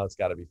right now it's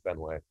got to be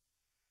Fenway.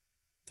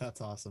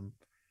 That's awesome.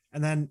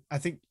 And then I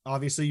think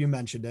obviously you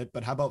mentioned it,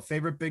 but how about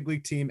favorite big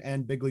league team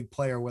and big league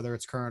player, whether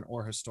it's current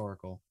or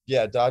historical?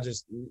 Yeah,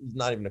 Dodgers,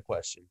 not even a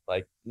question.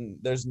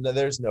 There's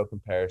no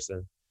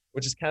comparison,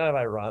 which is kind of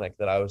ironic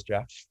that I was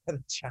drafted by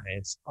the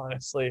Giants.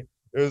 Honestly,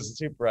 it was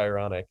super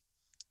ironic.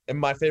 And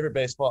my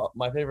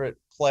favorite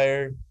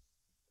player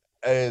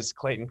is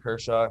Clayton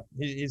Kershaw.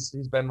 He's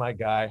been my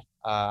guy.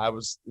 I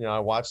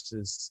watched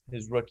his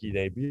rookie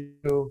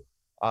debut.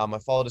 I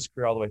followed his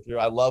career all the way through.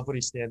 I love what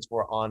he stands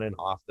for on and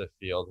off the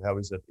field. How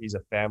he's a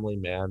family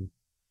man,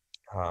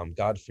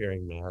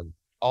 God-fearing man,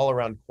 all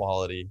around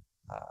quality,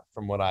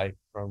 from what I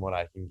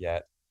can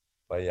get.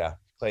 But yeah,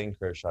 Clayton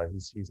Kershaw,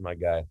 he's my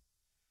guy.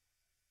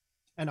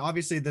 And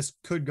obviously, this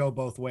could go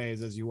both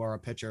ways as you are a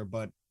pitcher,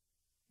 but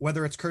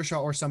whether it's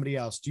Kershaw or somebody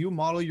else, do you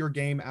model your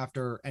game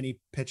after any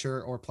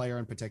pitcher or player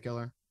in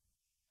particular?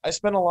 I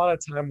spend a lot of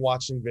time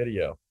watching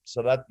video.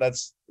 So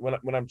that's when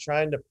I'm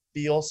trying to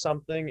feel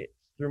something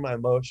through my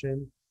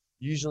emotion.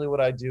 Usually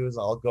what I do is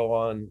I'll go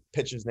on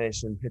Pitchers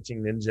Nation,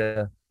 Pitching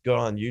Ninja, go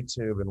on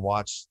YouTube and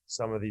watch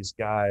some of these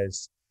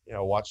guys,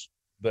 watch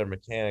their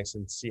mechanics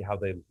and see how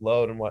they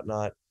load and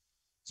whatnot.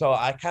 So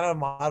I kind of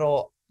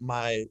model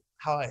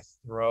how I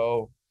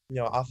throw,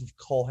 off of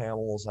Cole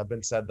Hamels. I've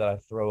been said that I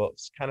throw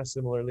kind of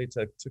similarly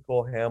to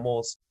Cole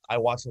Hamels. I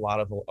watch a lot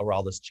of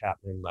Aroldis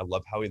Chapman. I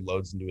love how he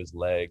loads into his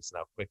legs and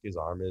how quick his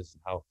arm is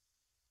and how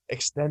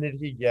extended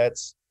he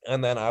gets.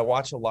 And then I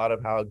watch a lot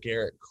of how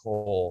Garrett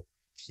Cole,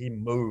 he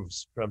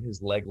moves from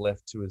his leg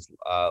lift to his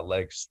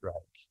leg strike.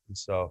 And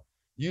so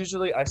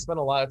usually I spend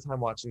a lot of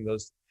time watching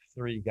those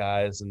three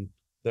guys and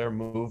their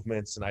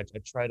movements, and I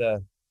try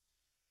to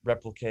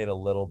replicate a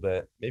little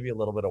bit, maybe a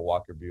little bit of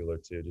Walker Buehler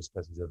too, just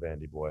because he's a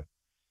Vandy boy.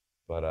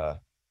 But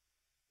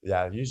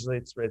yeah, usually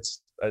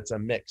it's a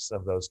mix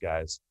of those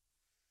guys.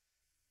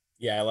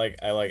 Yeah,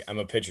 I'm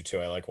a pitcher too.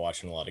 I like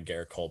watching a lot of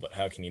Garrett Cole, but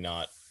how can you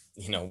not,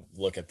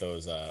 look at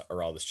those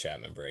Aroldis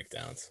Chapman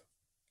breakdowns?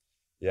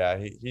 Yeah,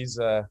 he's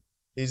a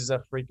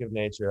freak of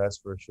nature, that's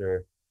for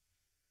sure.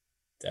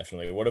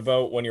 Definitely. What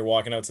about when you're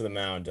walking out to the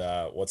mound?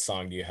 What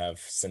song do you have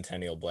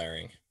Centennial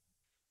blaring?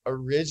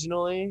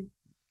 Originally,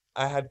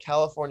 I had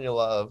California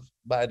Love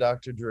by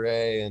Dr.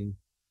 Dre and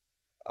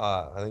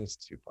I think it's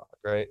Tupac,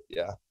 right?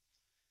 Yeah.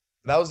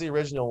 That was the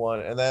original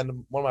one. And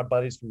then one of my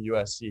buddies from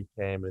USC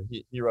came and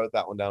he wrote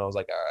that one down. I was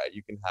like, all right,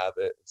 you can have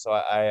it. So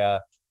I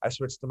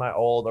switched to my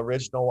old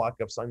original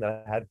walk-up song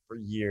that I had for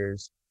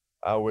years,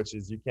 which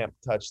is You Can't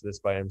Touch This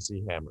by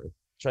MC Hammer.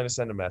 Trying to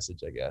send a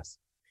message, I guess.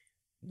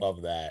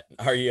 Love that.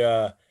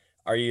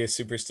 Are you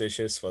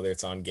superstitious, whether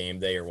it's on game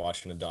day or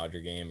watching a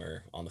Dodger game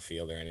or on the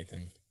field or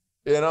anything?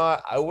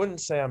 I wouldn't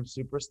say I'm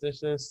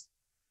superstitious,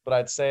 but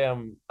I'd say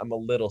I'm a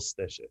little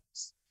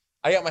stitious.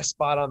 I got my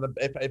spot on the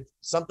if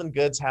something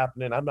good's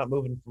happening, I'm not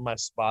moving from my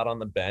spot on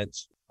the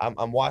bench.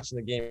 I'm watching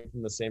the game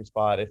from the same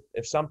spot.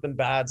 If something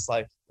bad's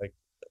like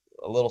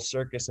a little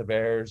circus of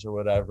errors or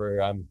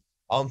whatever,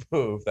 I'll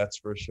move. That's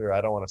for sure. I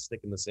don't want to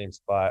stick in the same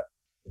spot.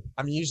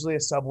 I'm usually a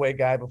Subway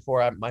guy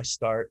before my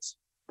starts,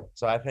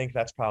 so I think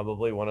that's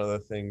probably one of the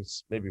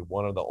things, maybe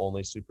one of the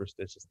only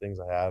superstitious things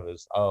I have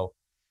is I'll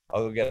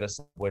go get a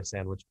Subway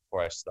sandwich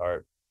before I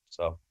start.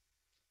 So,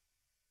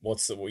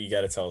 what you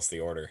got to tell us the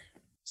order?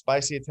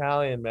 Spicy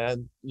Italian,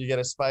 man. You get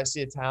a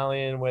spicy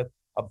Italian with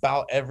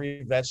about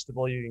every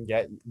vegetable you can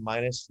get,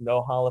 minus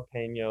no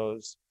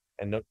jalapenos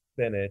and no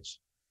spinach.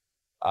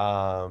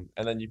 And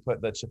then you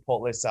put the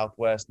Chipotle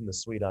Southwest and the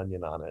sweet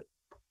onion on it.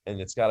 And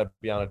it's got to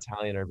be on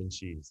Italian urban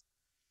cheese.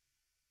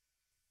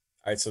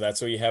 All right, so that's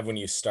what you have when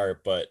you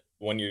start. But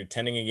when you're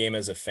attending a game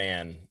as a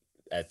fan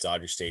at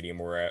Dodger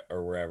Stadium or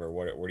wherever,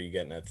 what are you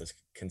getting at this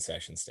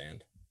concession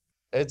stand?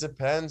 It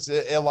depends.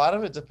 A lot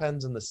of it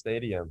depends on the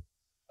stadium.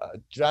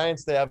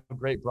 Giants, they have a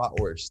great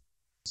bratwurst.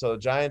 So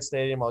Giant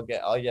Stadium, I'll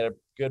get a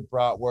good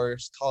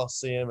bratwurst.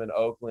 Coliseum in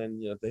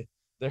Oakland,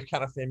 they're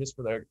kind of famous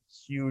for their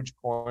huge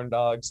corn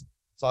dogs.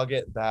 So I'll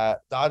get that.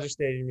 Dodger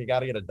Stadium, you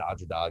got to get a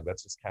Dodger dog.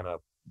 That's just kind of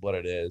what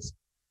it is.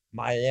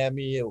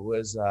 Miami, it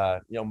was,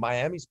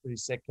 Miami's pretty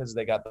sick because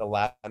they got the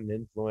Latin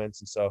influence.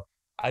 And so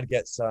I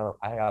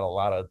got a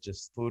lot of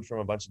just food from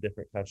a bunch of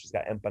different countries.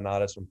 Got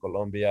empanadas from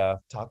Colombia,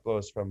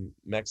 tacos from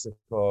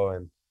Mexico,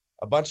 and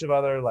a bunch of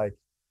other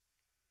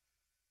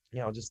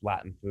just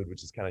Latin food,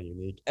 which is kind of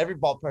unique. Every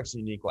ballpark's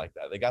unique like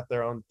that. They got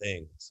their own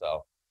thing.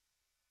 So.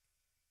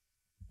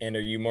 And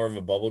are you more of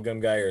a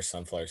bubblegum guy or a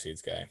sunflower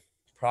seeds guy?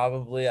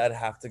 Probably I'd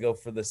have to go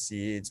for the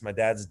seeds. My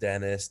dad's a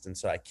dentist, and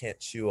so I can't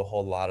chew a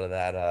whole lot of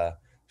that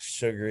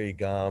sugary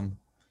gum.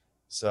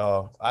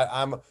 So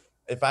I'm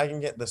if I can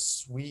get the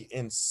sweet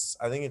and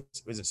I think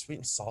is it sweet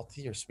and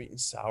salty or sweet and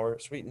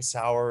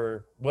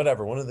sour,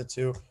 whatever, one of the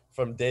two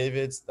from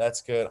David's,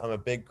 that's good. I'm a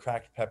big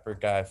cracked pepper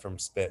guy from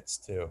Spitz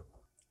too.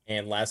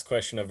 And last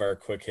question of our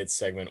quick hits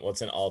segment.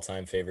 What's an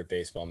all-time favorite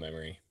baseball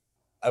memory?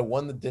 I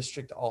won the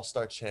district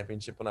all-star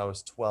championship when I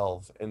was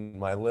 12 in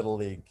my little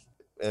league.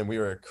 And we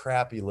were a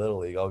crappy little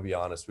league. I'll be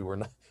honest. We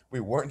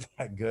weren't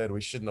that good.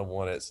 We shouldn't have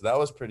won it. So that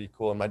was pretty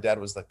cool. And my dad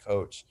was the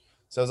coach.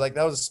 So it was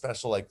that was a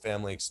special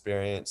family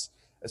experience.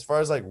 As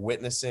far as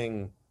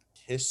witnessing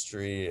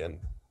history and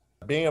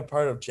being a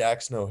part of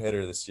Jack's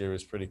no-hitter this year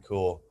was pretty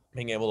cool.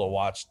 Being able to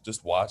watch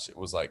it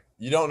was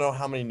you don't know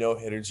how many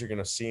no-hitters you're going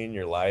to see in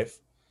your life.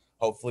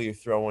 Hopefully you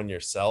throw one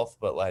yourself,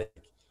 but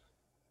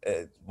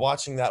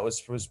watching that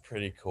was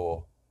pretty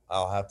cool.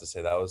 I'll have to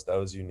say that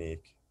was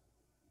unique.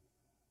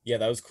 Yeah,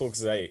 that was cool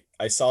because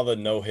I saw the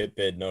no-hit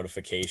bid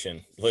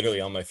notification literally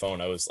on my phone.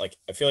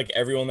 I feel like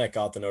everyone that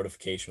got the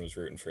notification was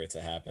rooting for it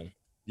to happen.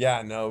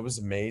 Yeah, no, it was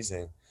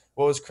amazing.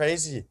 what was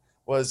crazy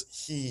was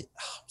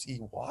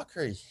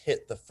Walker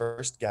hit the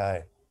first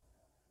guy,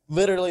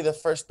 literally the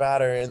first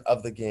batter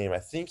of the game. I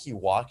think he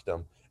walked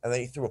him, and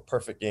then he threw a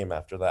perfect game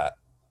after that.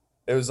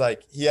 It was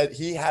like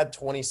he had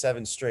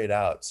 27 straight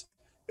outs.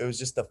 It was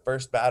just the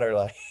first batter,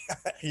 like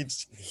he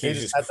just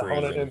had to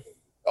hold it in.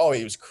 Oh,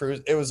 he was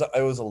cruising. It was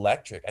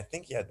electric. I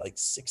think he had like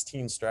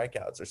 16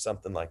 strikeouts or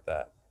something like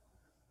that.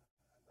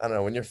 I don't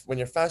know, when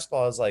your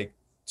fastball is like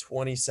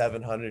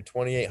 2,700,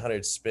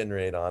 2,800 spin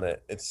rate on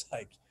it, it's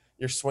like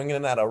you're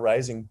swinging at a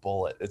rising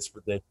bullet. It's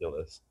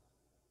ridiculous.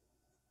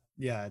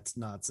 Yeah, it's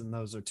nuts. And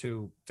those are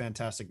two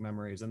fantastic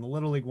memories. And the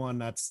Little League one,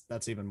 that's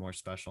even more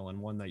special, and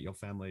one that your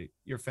family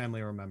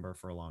will remember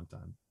for a long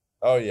time.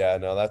 Oh yeah,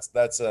 no,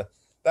 that's a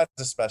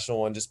special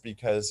one, just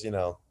because,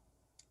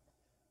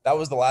 that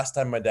was the last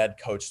time my dad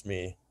coached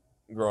me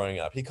growing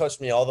up. He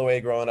coached me all the way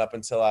growing up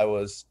until I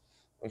was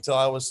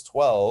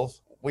 12.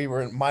 We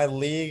were in my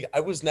league. I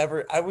was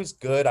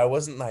good. I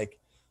was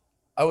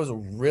a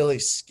really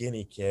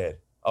skinny kid.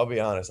 I'll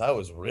be honest. I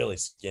was really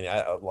skinny.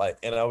 I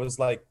was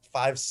like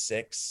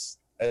 5'6"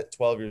 at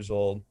 12 years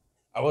old.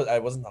 I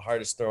wasn't the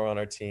hardest thrower on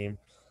our team,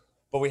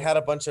 but we had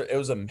a bunch of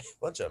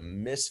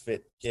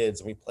misfit kids,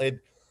 and we played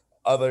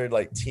other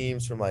like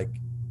teams from, like,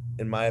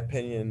 in my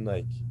opinion,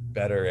 like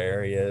better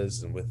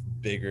areas and with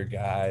bigger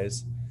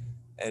guys.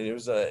 And it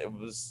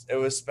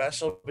was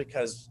special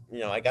because,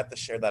 I got to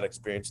share that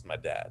experience with my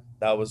dad.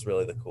 That was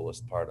really the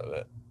coolest part of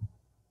it.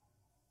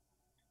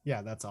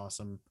 Yeah, that's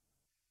awesome.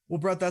 Well,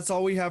 Brett, that's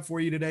all we have for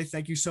you today.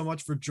 Thank you so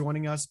much for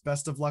joining us.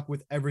 Best of luck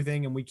with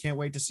everything, and we can't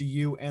wait to see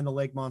you and the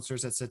Lake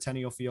Monsters at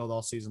Centennial Field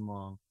all season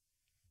long.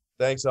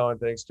 Thanks, Owen.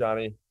 Thanks,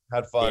 Johnny.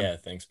 Had fun. Yeah,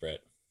 thanks, Brett.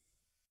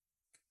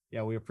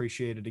 Yeah, we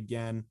appreciate it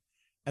again.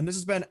 And this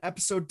has been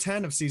episode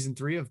 10 of season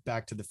 3 of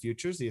Back to the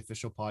Futures, the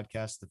official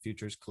podcast of the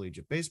Futures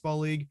Collegiate Baseball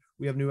League.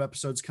 We have new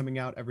episodes coming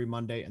out every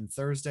Monday and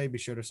Thursday. Be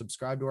sure to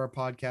subscribe to our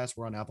podcast.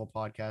 We're on Apple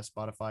Podcasts,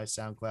 Spotify,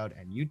 SoundCloud,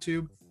 and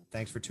YouTube.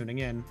 Thanks for tuning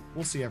in.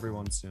 We'll see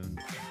everyone soon.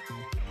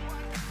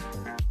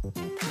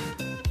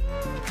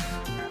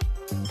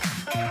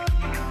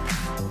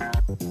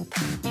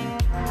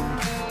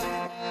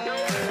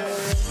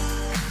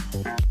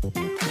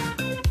 No!